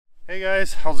Hey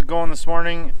guys, how's it going this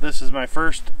morning? This is my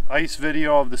first ice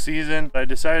video of the season. I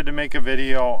decided to make a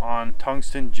video on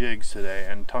tungsten jigs today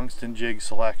and tungsten jig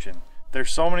selection.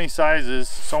 There's so many sizes,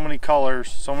 so many colors,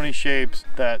 so many shapes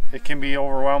that it can be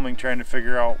overwhelming trying to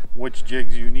figure out which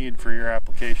jigs you need for your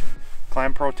application.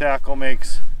 Clam Pro Tackle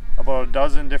makes about a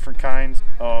dozen different kinds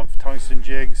of tungsten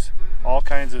jigs, all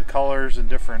kinds of colors and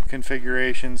different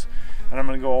configurations, and I'm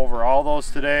going to go over all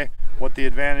those today, what the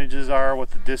advantages are, what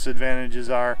the disadvantages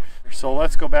are. So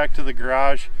let's go back to the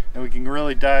garage and we can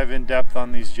really dive in depth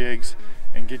on these jigs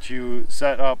and get you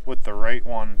set up with the right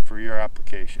one for your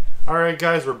application. Alright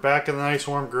guys, we're back in the nice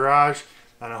warm garage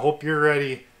and I hope you're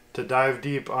ready to dive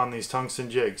deep on these tungsten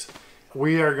jigs.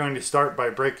 We are going to start by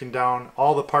breaking down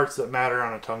all the parts that matter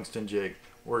on a tungsten jig.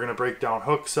 We're going to break down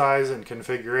hook size and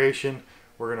configuration.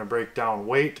 We're going to break down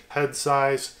weight, head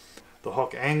size, the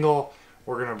hook angle.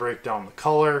 We're going to break down the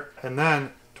color, and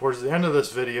then towards the end of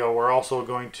this video we're also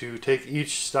going to take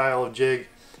each style of jig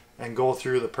and go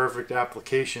through the perfect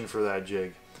application for that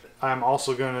jig. I'm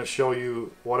also going to show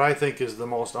you what I think is the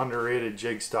most underrated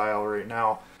jig style right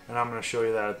now, and I'm going to show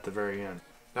you that at the very end.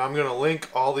 Now I'm going to link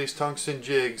all these tungsten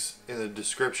jigs in the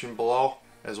description below,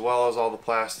 as well as all the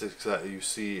plastics that you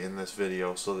see in this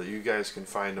video, so that you guys can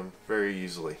find them very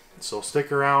easily. So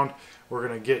stick around, we're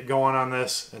going to get going on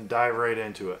this and dive right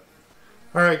into it.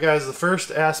 Alright guys, the first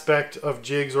aspect of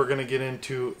jigs we're going to get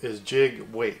into is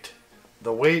jig weight.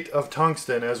 The weight of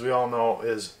tungsten, as we all know,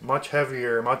 is much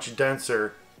heavier, much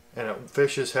denser, and it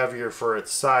fishes heavier for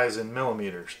its size in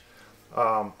millimeters.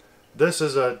 This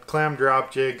is a clam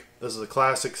drop jig, this is a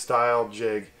classic style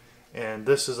jig, and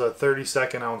this is a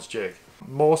 32nd ounce jig.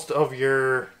 Most of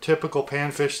your typical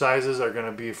panfish sizes are going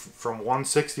to be from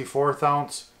 1/64th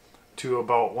ounce to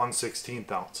about 1/16th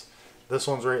ounce. This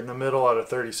one's right in the middle at a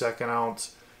 32nd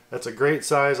ounce. That's a great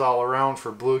size all around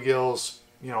for bluegills,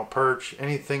 you know, perch,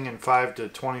 anything in 5 to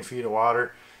 20 feet of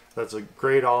water. That's a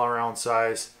great all around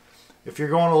size. If you're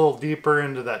going a little deeper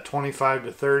into that 25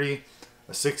 to 30,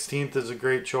 a 16th is a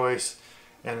great choice.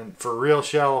 And for real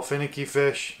shallow finicky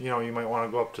fish, you know, you might want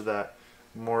to go up to that,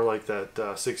 more like that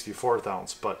 64th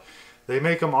ounce. But they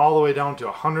make them all the way down to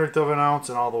 1/100th of an ounce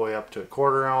and all the way up to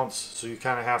 1/4 ounce. So you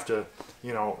kind of have to,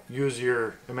 you know, use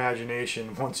your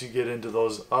imagination once you get into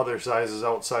those other sizes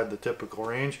outside the typical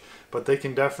range. But they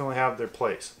can definitely have their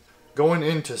place. Going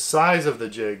into size of the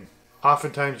jig,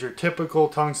 oftentimes your typical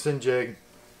tungsten jig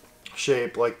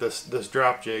shape, like this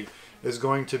drop jig, is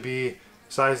going to be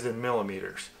sized in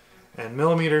millimeters. And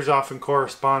millimeters often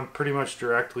correspond pretty much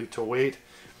directly to weight.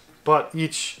 But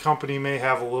each company may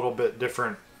have a little bit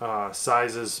different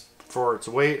sizes for its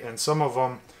weight, and some of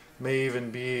them may even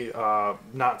be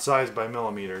not sized by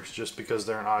millimeters just because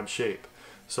they're an odd shape.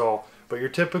 So, but your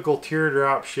typical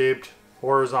teardrop shaped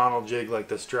horizontal jig like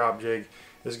this drop jig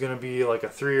is going to be like a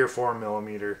 3 or 4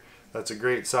 millimeter. That's a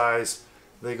great size.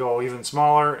 They go even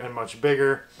smaller and much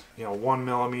bigger, you know, 1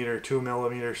 millimeter, 2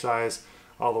 millimeter size,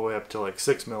 all the way up to like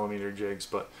 6 millimeter jigs,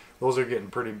 but those are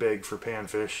getting pretty big for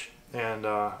panfish. And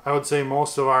I would say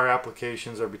most of our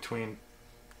applications are between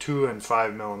 2 and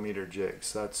 5 millimeter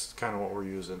jigs. That's kind of what we're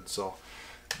using. So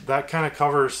that kind of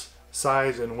covers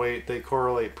size and weight. They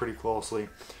correlate pretty closely.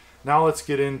 Now let's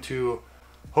get into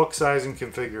hook size and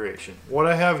configuration. What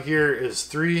I have here is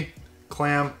 3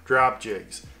 clam drop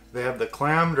jigs. They have the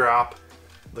clam drop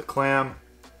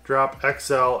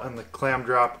XL, and the clam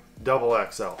drop double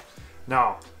XL.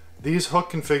 Now these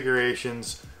hook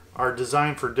configurations are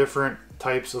designed for different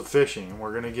types of fishing, and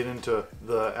we're going to get into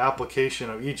the application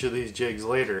of each of these jigs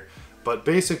later. But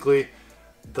basically,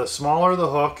 the smaller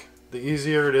the hook, the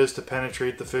easier it is to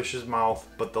penetrate the fish's mouth,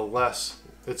 but the less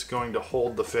it's going to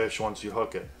hold the fish once you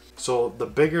hook it. So the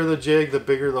bigger the jig, the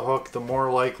bigger the hook, the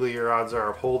more likely your odds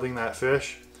are of holding that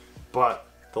fish, but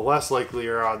the less likely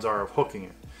your odds are of hooking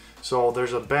it. So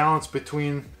there's a balance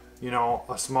between, you know,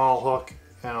 a small hook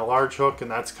and a large hook, and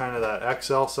that's kind of that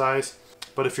XL size.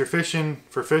 But if you're fishing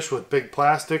for fish with big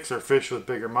plastics or fish with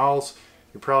bigger mouths,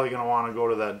 you're probably going to want to go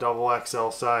to that double XL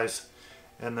size.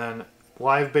 And then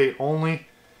live bait only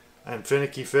and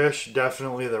finicky fish,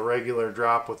 definitely the regular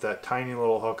drop with that tiny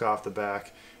little hook off the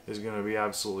back is going to be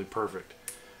absolutely perfect.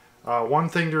 One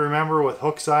thing to remember with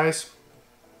hook size,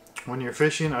 when you're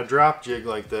fishing a drop jig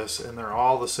like this and they're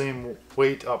all the same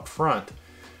weight up front,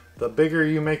 the bigger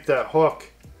you make that hook,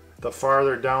 the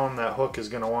farther down that hook is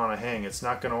going to want to hang. It's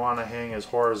not going to want to hang as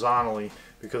horizontally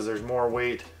because there's more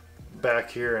weight back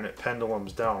here and it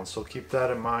pendulums down. So keep that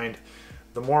in mind.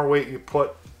 The more weight you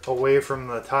put away from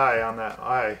the tie on that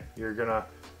eye, you're going to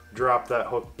drop that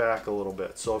hook back a little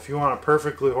bit. So if you want a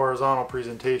perfectly horizontal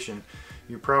presentation,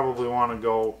 you probably want to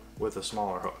go with a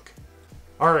smaller hook.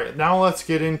 Alright, now let's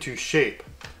get into shape.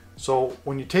 So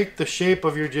when you take the shape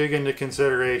of your jig into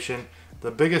consideration,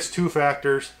 the biggest two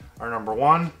factors are, number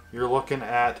one, you're looking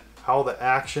at how the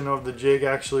action of the jig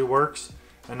actually works,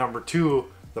 and number two,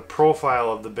 the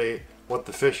profile of the bait, what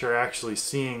the fish are actually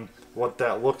seeing, what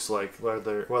that looks like,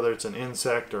 whether it's an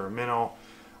insect or a minnow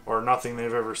or nothing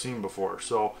they've ever seen before.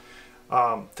 So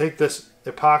take this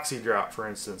epoxy drop, for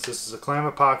instance. This is a clam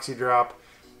epoxy drop.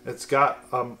 It's got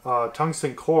a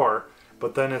tungsten core,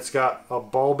 but then it's got a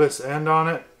bulbous end on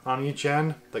it, on each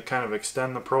end, that kind of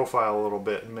extend the profile a little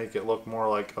bit and make it look more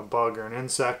like a bug or an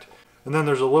insect. And then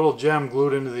there's a little gem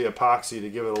glued into the epoxy to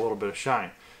give it a little bit of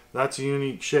shine. That's a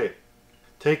unique shape.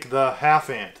 Take the half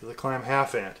ant, the clam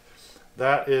half ant.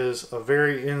 That is a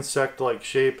very insect-like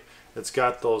shape. It's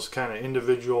got those kind of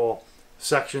individual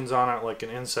sections on it like an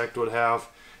insect would have,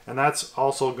 and that's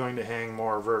also going to hang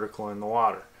more vertical in the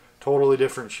water. Totally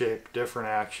different shape, different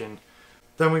action.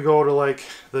 Then we go to like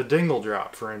the dingle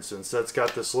drop, for instance. That's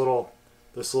got this little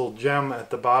gem at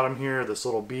the bottom here, this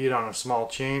little bead on a small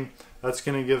chain. That's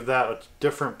going to give that a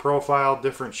different profile,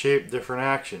 different shape, different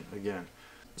action again.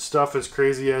 Stuff as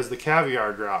crazy as the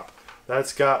caviar drop.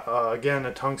 That's got again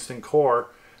a tungsten core,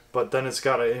 but then it's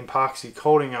got an epoxy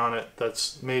coating on it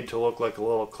that's made to look like a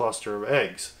little cluster of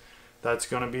eggs. That's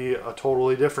going to be a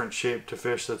totally different shape to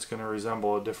fish, that's going to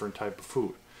resemble a different type of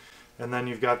food. And then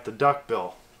you've got the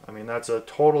duckbill. I mean, that's a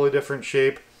totally different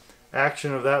shape.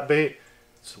 Action of that bait,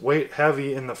 it's weight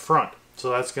heavy in the front, so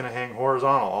that's going to hang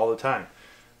horizontal all the time.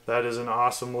 That is an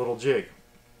awesome little jig.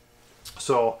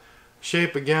 So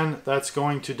shape, again, that's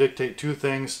going to dictate two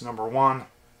things. Number one,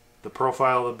 the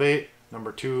profile of the bait.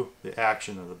 Number two, the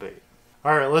action of the bait.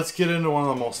 Alright, let's get into one of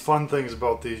the most fun things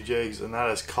about these jigs, and that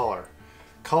is color.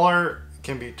 Color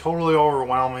can be totally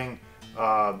overwhelming.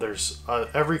 There's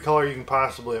every color you can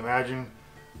possibly imagine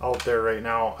out there right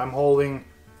now. I'm holding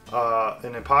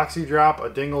an epoxy drop, a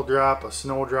dingle drop, a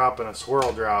snow drop, and a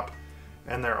swirl drop,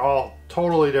 and they're all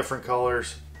totally different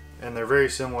colors, and they're very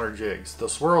similar jigs. The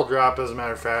swirl drop, as a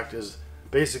matter of fact, is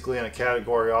basically in a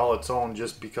category all its own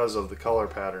just because of the color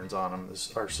patterns on them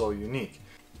are so unique.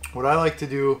 What I like to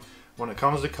do when it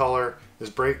comes to color is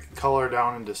break color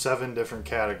down into 7 different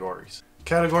categories.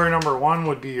 Category number 1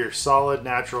 would be your solid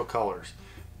natural colors.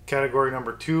 Category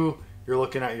number 2, you're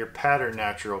looking at your pattern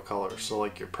natural colors, so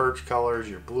like your perch colors,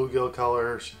 your bluegill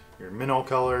colors, your minnow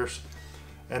colors.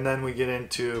 And then we get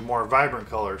into more vibrant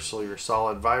colors, so your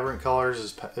solid vibrant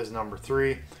colors is number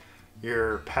 3.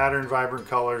 Your pattern vibrant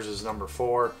colors is number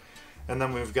 4. And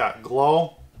then we've got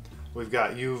glow, we've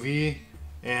got UV,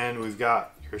 and we've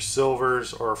got your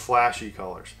silvers or flashy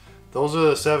colors. Those are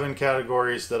the 7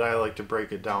 categories that I like to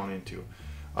break it down into.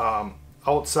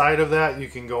 Outside of that, you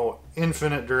can go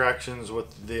infinite directions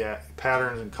with the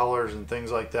patterns and colors and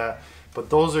things like that, but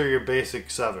those are your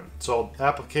basic 7. So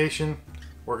application,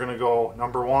 we're going to go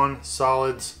number 1,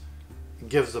 solids. It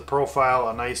gives the profile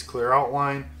a nice clear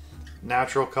outline.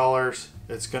 Natural colors,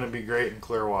 it's going to be great in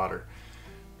clear water.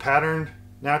 Patterned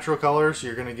natural colors,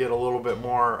 you're going to get a little bit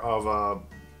more of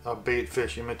a bait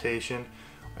fish imitation,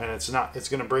 and it's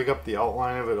going to break up the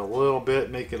outline of it a little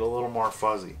bit, make it a little more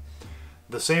fuzzy.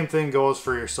 The same thing goes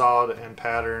for your solid and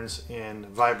patterns in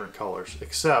vibrant colors,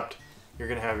 except you're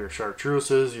going to have your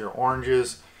chartreuses, your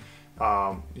oranges,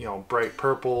 you know, bright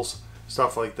purples,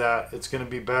 stuff like that. It's going to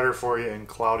be better for you in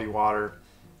cloudy water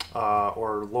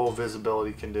or low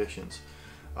visibility conditions.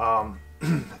 And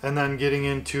then getting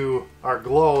into our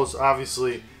glows,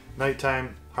 obviously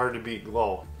nighttime, hard to beat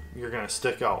glow. You're going to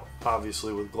stick out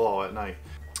obviously with glow at night.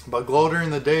 But glow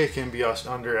during the day can be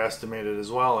underestimated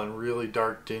as well in really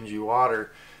dark, dingy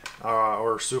water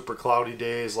or super cloudy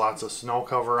days, lots of snow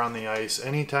cover on the ice.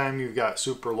 Anytime you've got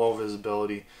super low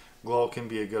visibility, glow can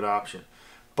be a good option.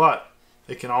 But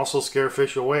it can also scare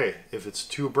fish away. If it's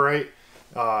too bright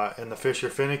and the fish are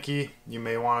finicky, you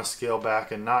may want to scale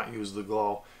back and not use the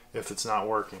glow if it's not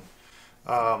working.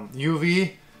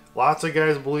 UV, lots of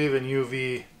guys believe in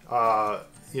UV.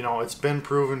 You know, it's been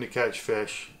proven to catch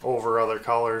fish over other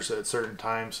colors at certain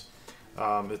times.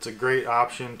 It's a great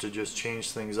option to just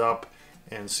change things up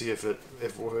and see if it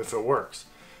works.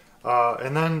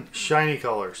 And then shiny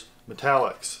colors,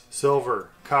 metallics, silver,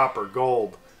 copper,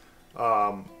 gold,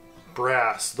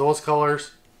 brass. Those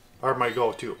colors are my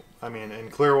go-to. I mean, in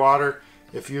clear water,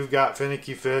 if you've got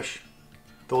finicky fish,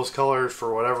 those colors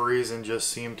for whatever reason just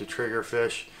seem to trigger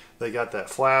fish. They got that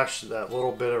flash, that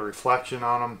little bit of reflection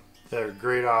on them. They're a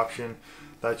great option.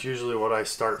 That's usually what I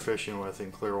start fishing with in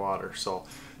clear water. So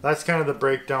that's kind of the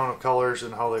breakdown of colors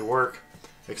and how they work.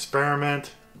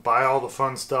 Experiment, buy all the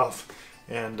fun stuff,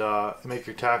 and make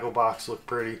your tackle box look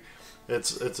pretty.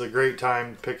 It's a great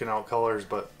time picking out colors,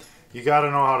 but You got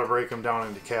to know how to break them down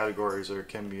into categories, or it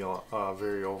can be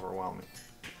very overwhelming.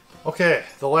 Okay,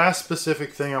 the last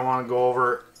specific thing I want to go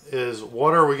over is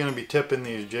what are we going to be tipping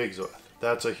these jigs with?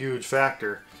 That's a huge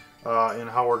factor in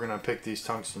how we're going to pick these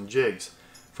tungsten jigs.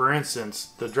 For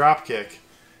instance, the Dropkick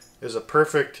is a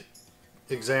perfect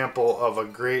example of a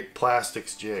great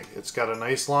plastics jig. It's got a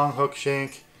nice long hook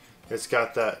shank. It's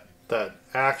got that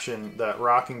action, that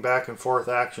rocking back and forth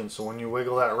action, so when you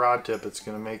wiggle that rod tip, it's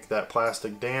going to make that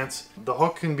plastic dance. The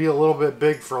hook can be a little bit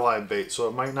big for live bait, so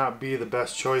it might not be the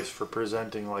best choice for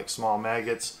presenting like small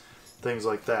maggots, things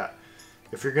like that.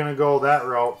 If you're going to go that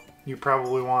route, you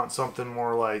probably want something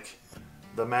more like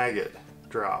the maggot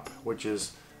drop, which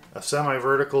is a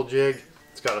semi-vertical jig.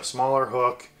 It's got a smaller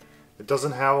hook. It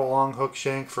doesn't have a long hook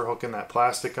shank for hooking that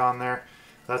plastic on there.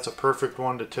 That's a perfect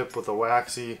one to tip with a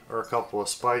waxy or a couple of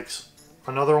spikes.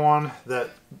 Another one that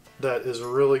is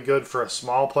really good for a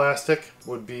small plastic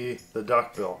would be the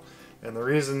duckbill. And the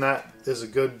reason that is a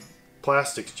good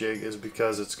plastics jig is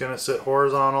because it's going to sit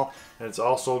horizontal, and it's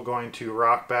also going to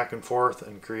rock back and forth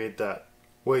and create that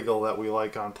wiggle that we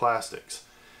like on plastics.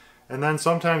 And then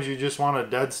sometimes you just want a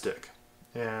dead stick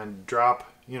and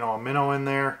drop, you know, a minnow in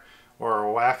there or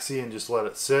a waxy and just let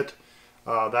it sit.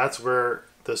 That's where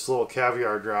this little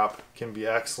caviar drop can be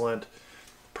excellent.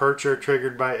 Perch are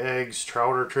triggered by eggs,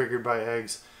 trout are triggered by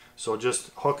eggs, so just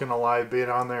hooking a live bait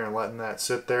on there and letting that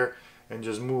sit there and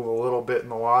just move a little bit in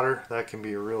the water, that can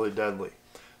be really deadly.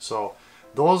 So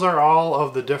those are all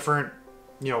of the different,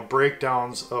 you know,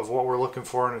 breakdowns of what we're looking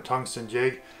for in a tungsten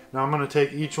jig. Now I'm going to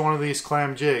take each one of these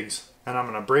clam jigs and I'm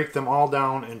going to break them all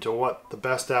down into what the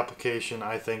best application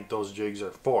I think those jigs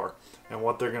are for and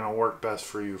what they're going to work best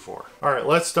for you for. Alright,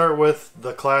 let's start with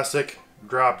the classic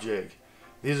drop jig.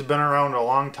 These have been around a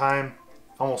long time.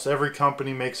 Almost every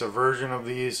company makes a version of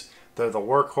these. They're the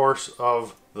workhorse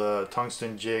of the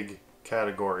tungsten jig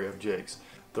category of jigs.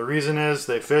 The reason is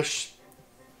they fish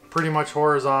pretty much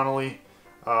horizontally.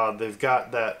 They've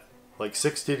got that like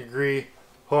 60-degree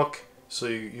hook, so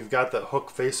you've got that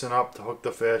hook facing up to hook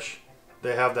the fish.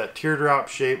 They have that teardrop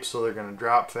shape, so they're going to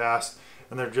drop fast,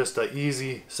 and they're just an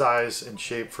easy size and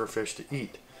shape for fish to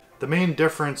eat. The main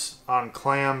difference on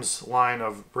Clam's line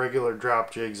of regular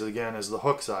drop jigs, again, is the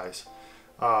hook size.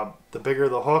 The bigger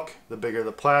the hook, the bigger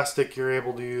the plastic you're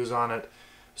able to use on it.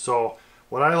 So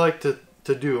what I like to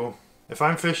do, if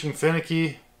I'm fishing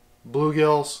finicky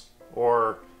bluegills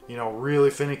or, you know, really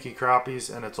finicky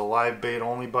crappies and it's a live bait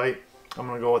only bite, I'm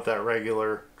going to go with that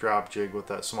regular drop jig with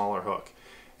that smaller hook.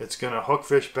 It's going to hook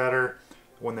fish better.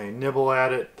 When they nibble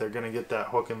at it, they're going to get that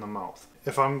hook in the mouth.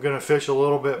 If I'm going to fish a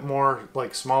little bit more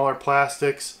like smaller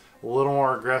plastics, a little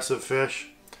more aggressive fish,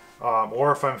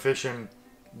 or if I'm fishing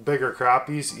bigger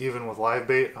crappies, even with live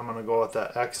bait, I'm going to go with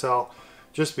that XL,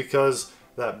 just because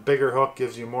that bigger hook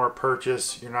gives you more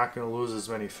purchase. You're not going to lose as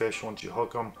many fish once you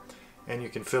hook them, and you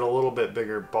can fit a little bit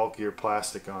bigger, bulkier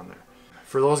plastic on there.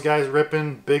 For those guys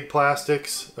ripping big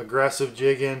plastics, aggressive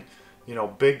jigging, you know,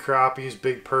 big crappies,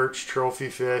 big perch, trophy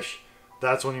fish,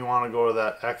 that's when you want to go to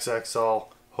that XXL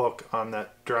hook on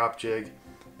that drop jig,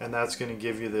 and that's going to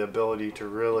give you the ability to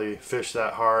really fish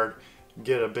that hard,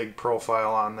 get a big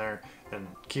profile on there, and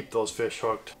keep those fish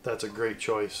hooked. That's a great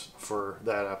choice for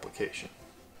that application.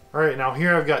 Alright, now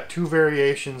here I've got two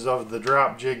variations of the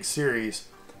drop jig series.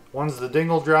 One's the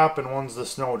dingle drop and one's the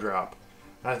snow drop.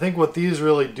 And I think what these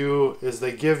really do is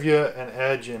they give you an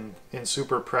edge in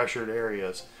super pressured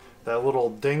areas. That little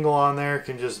dingle on there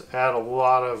can just add a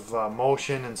lot of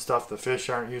motion and stuff the fish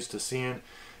aren't used to seeing.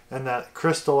 And that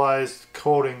crystallized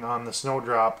coating on the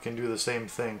snowdrop can do the same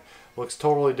thing. Looks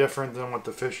totally different than what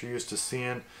the fish are used to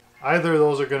seeing. Either of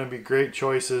those are going to be great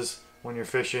choices when you're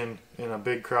fishing in a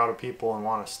big crowd of people and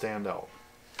want to stand out.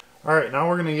 Alright, now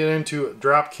we're going to get into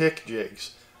drop kick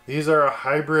jigs. These are a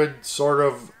hybrid sort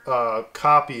of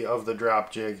copy of the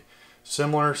drop jig.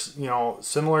 Similar, you know,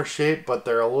 similar shape, but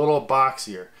they're a little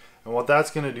boxier. And what that's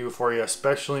going to do for you,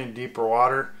 especially in deeper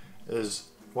water, is,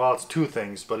 well, it's two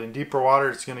things. But in deeper water,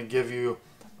 it's going to give you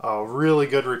a really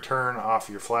good return off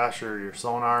your flasher or your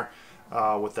sonar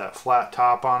with that flat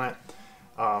top on it.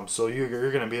 So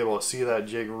you're going to be able to see that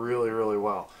jig really, really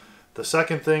well. The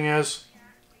second thing is,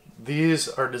 these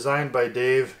are designed by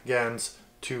Dave Gens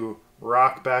to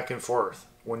rock back and forth.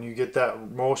 When you get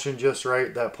that motion just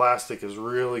right, that plastic is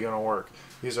really going to work.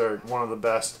 These are one of the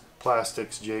best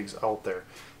plastics jigs out there.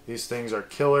 These things are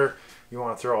killer. You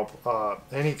want to throw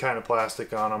any kind of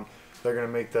plastic on them, they're going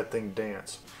to make that thing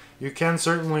dance. You can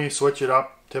certainly switch it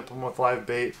up, tip them with live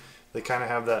bait. They kind of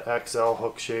have that XL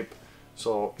hook shape,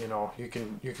 so you know you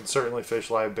can certainly fish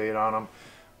live bait on them.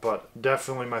 But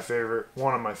definitely my favorite,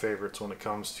 one of my favorites when it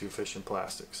comes to fishing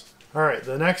plastics. Alright,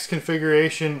 the next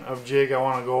configuration of jig I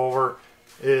want to go over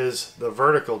is the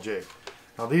vertical jig.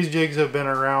 Now these jigs have been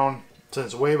around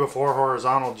since way before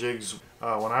horizontal jigs.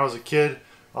 When I was a kid,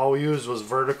 all we used was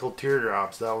vertical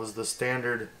teardrops. That was the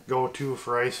standard go-to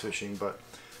for ice fishing, but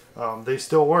they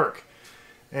still work.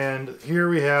 And here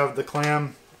we have the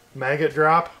clam maggot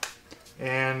drop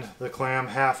and the clam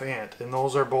half ant, and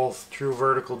those are both true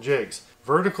vertical jigs.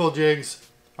 Vertical jigs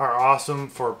are awesome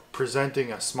for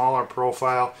presenting a smaller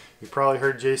profile. You probably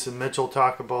heard Jason Mitchell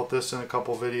talk about this in a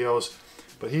couple videos,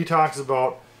 but he talks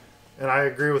about, and I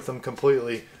agree with him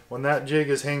completely, when that jig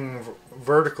is hanging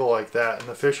vertical like that and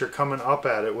the fish are coming up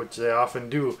at it, which they often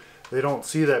do, they don't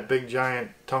see that big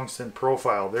giant tungsten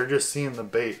profile. They're just seeing the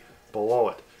bait below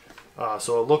it.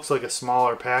 So it looks like a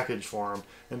smaller package for them,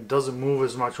 and it doesn't move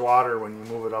as much water when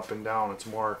you move it up and down. It's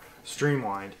more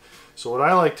streamlined. So what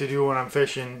I like to do when I'm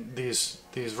fishing these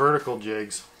vertical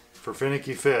jigs for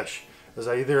finicky fish is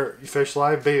I either fish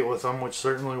live bait with them, which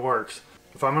certainly works.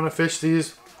 If I'm going to fish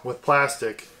these with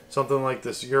plastic, something like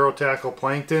this Euro Tackle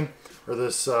Plankton or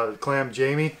this clam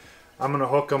Jamie, I'm going to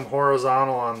hook them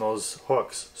horizontal on those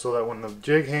hooks so that when the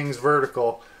jig hangs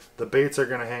vertical, the baits are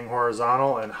going to hang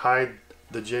horizontal and hide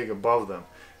the jig above them.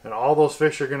 And all those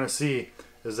fish are going to see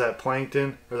is that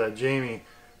plankton or that Jamie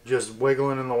just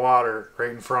wiggling in the water right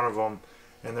in front of them,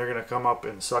 and they're going to come up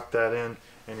and suck that in,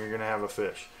 and you're going to have a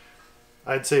fish.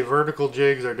 I'd say vertical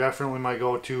jigs are definitely my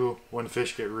go-to when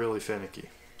fish get really finicky.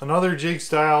 Another jig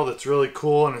style that's really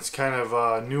cool and it's kind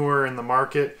of newer in the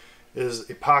market is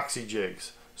epoxy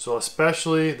jigs. So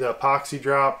especially the epoxy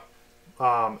drop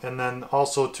and then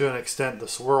also to an extent the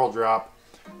swirl drop.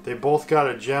 They both got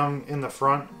a gem in the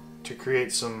front to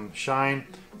create some shine,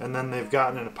 and then they've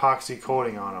gotten an epoxy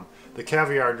coating on them. The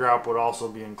caviar drop would also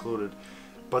be included.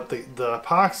 But the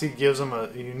epoxy gives them a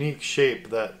unique shape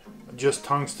that just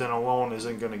tungsten alone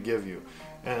isn't going to give you.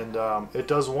 And it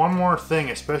does one more thing,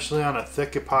 especially on a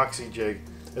thick epoxy jig.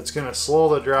 It's going to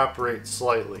slow the drop rate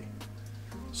slightly.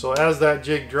 So as that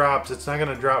jig drops, it's not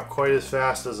going to drop quite as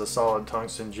fast as a solid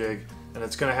tungsten jig, and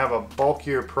it's going to have a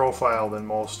bulkier profile than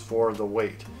most for the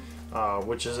weight,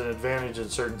 which is an advantage in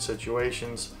certain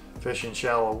situations. Fishing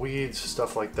shallow weeds,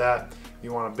 stuff like that.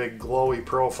 You want a big glowy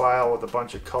profile with a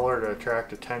bunch of color to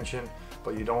attract attention,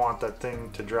 but you don't want that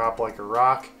thing to drop like a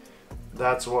rock.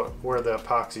 That's where the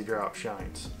epoxy drop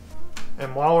shines.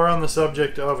 And while we're on the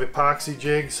subject of epoxy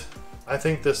jigs, I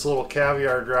think this little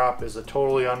caviar drop is a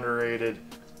totally underrated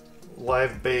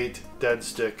live bait dead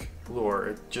stick lure.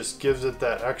 It just gives it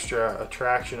that extra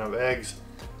attraction of eggs.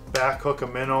 Back hook a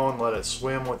minnow and let it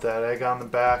swim with that egg on the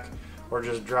back, or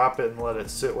just drop it and let it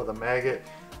sit with a maggot.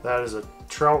 That is a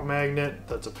trout magnet,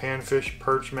 that's a panfish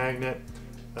perch magnet.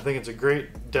 I think it's a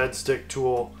great dead stick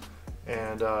tool,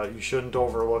 and you shouldn't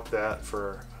overlook that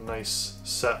for a nice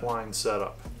set line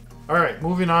setup. Alright,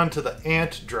 moving on to the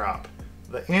ant drop.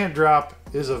 The ant drop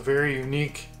is a very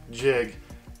unique jig,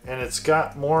 and it's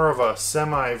got more of a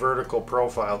semi-vertical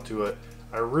profile to it.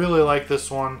 I really like this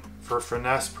one for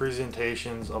finesse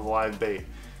presentations of live bait.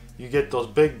 You get those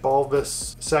big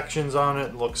bulbous sections on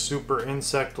it, looks super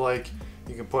insect-like.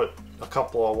 You can put a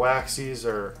couple of waxies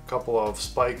or a couple of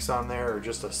spikes on there, or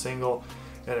just a single,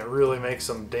 and it really makes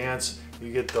them dance.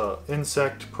 You get the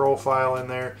insect profile in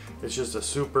there. It's just a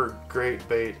super great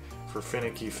bait for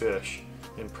finicky fish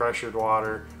in pressured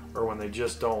water or when they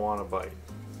just don't want to bite.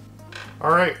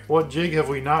 Alright, what jig have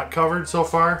we not covered so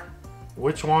far?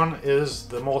 Which one is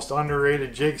the most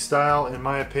underrated jig style in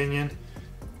my opinion?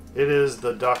 It is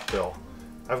the duckbill.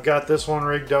 I've got this one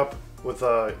rigged up with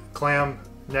a clam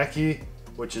necky,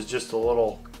 which is just a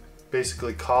little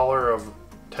basically collar of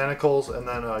tentacles, and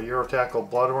then a Euro Tackle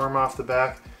bloodworm off the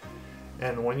back.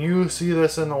 And when you see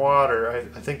this in the water,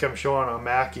 I think I'm showing a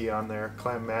Mackie on there,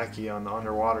 clam Mackie on the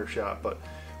underwater shot, but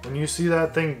when you see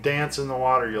that thing dance in the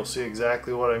water, you'll see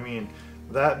exactly what I mean.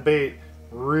 That bait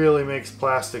really makes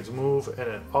plastics move, and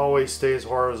it always stays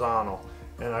horizontal,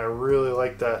 and I really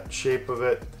like that shape of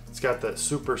it. It's got that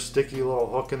super sticky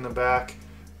little hook in the back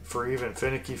for even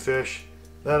finicky fish.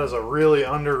 That is a really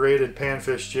underrated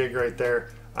panfish jig right there.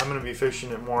 I'm going to be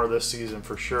fishing it more this season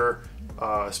for sure,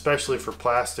 especially for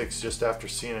plastics, just after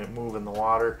seeing it move in the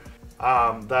water.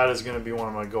 That is going to be one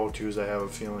of my go-tos, I have a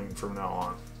feeling, from now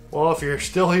on. Well, if you're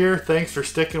still here, thanks for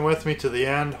sticking with me to the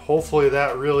end. Hopefully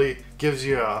that really gives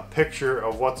you a picture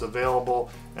of what's available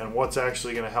and what's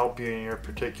actually going to help you in your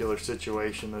particular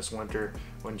situation this winter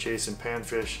when chasing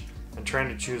panfish and trying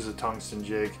to choose a tungsten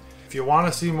jig. If you want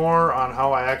to see more on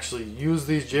how I actually use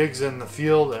these jigs in the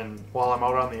field and while I'm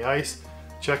out on the ice,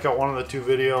 check out one of the two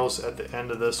videos at the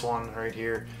end of this one right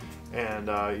here, and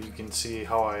you can see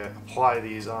how I apply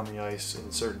these on the ice in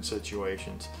certain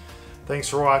situations. Thanks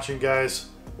for watching, guys.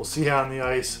 We'll see you on the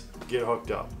ice. Get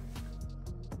hooked up.